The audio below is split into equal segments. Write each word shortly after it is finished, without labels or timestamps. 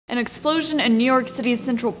An explosion in New York City's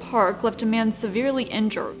Central Park left a man severely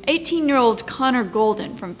injured. 18-year-old Connor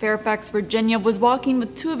Golden from Fairfax, Virginia, was walking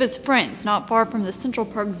with two of his friends not far from the Central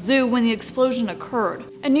Park Zoo when the explosion occurred.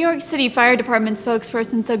 A New York City Fire Department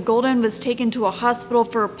spokesperson said Golden was taken to a hospital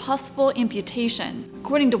for a possible amputation.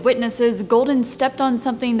 According to witnesses, Golden stepped on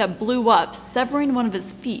something that blew up, severing one of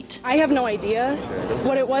his feet. I have no idea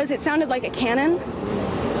what it was. It sounded like a cannon.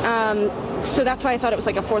 So that's why I thought it was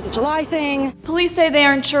like a 4th of July thing. Police say they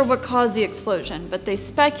aren't sure what caused the explosion, but they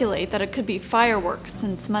speculate that it could be fireworks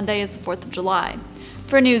since Monday is the 4th of July.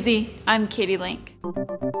 For Newsy, I'm Katie Link.